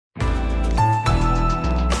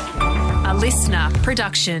listener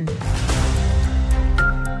production.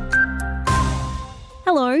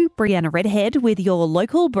 Hello, Brianna Redhead with your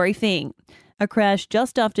local briefing. A crash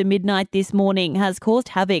just after midnight this morning has caused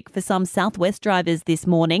havoc for some southwest drivers this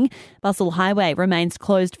morning. Bussell Highway remains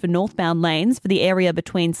closed for northbound lanes for the area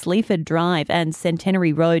between Sleaford Drive and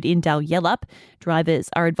Centenary Road in Dalyellup. Drivers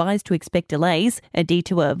are advised to expect delays. A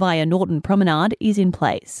detour via Norton Promenade is in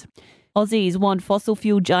place. Aussies want fossil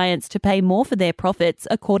fuel giants to pay more for their profits,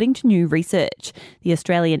 according to new research. The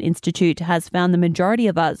Australian Institute has found the majority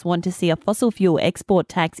of us want to see a fossil fuel export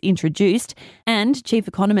tax introduced, and Chief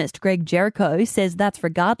Economist Greg Jericho says that's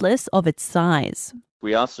regardless of its size.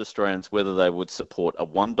 We asked Australians whether they would support a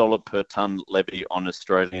 $1 per tonne levy on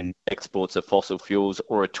Australian exports of fossil fuels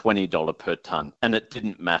or a $20 per tonne, and it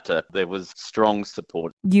didn't matter. There was strong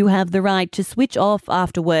support. You have the right to switch off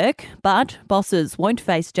after work, but bosses won't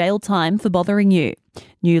face jail time for bothering you.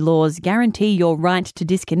 New laws guarantee your right to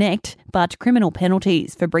disconnect, but criminal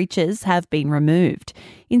penalties for breaches have been removed.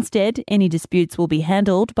 Instead, any disputes will be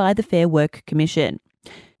handled by the Fair Work Commission.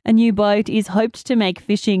 A new boat is hoped to make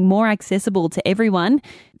fishing more accessible to everyone.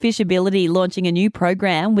 Fishability launching a new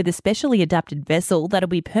program with a specially adapted vessel that'll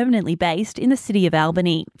be permanently based in the city of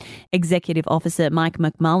Albany. Executive Officer Mike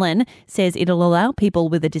McMullen says it'll allow people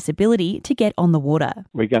with a disability to get on the water.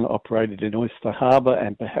 We're going to operate it in Oyster Harbour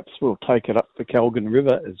and perhaps we'll take it up the Calgan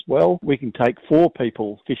River as well. We can take 4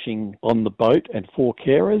 people fishing on the boat and 4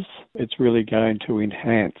 carers. It's really going to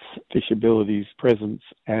enhance Fishability's presence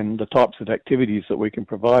and the types of activities that we can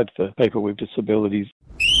provide for people with disabilities.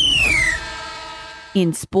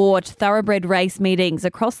 In sport, thoroughbred race meetings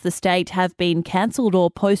across the state have been cancelled or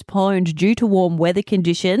postponed due to warm weather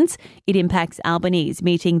conditions. It impacts Albany's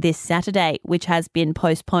meeting this Saturday, which has been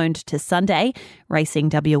postponed to Sunday. Racing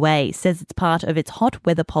WA says it's part of its hot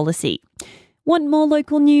weather policy. Want more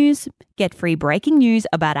local news? Get free breaking news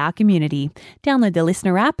about our community. Download the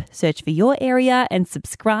Listener app, search for your area and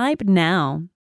subscribe now.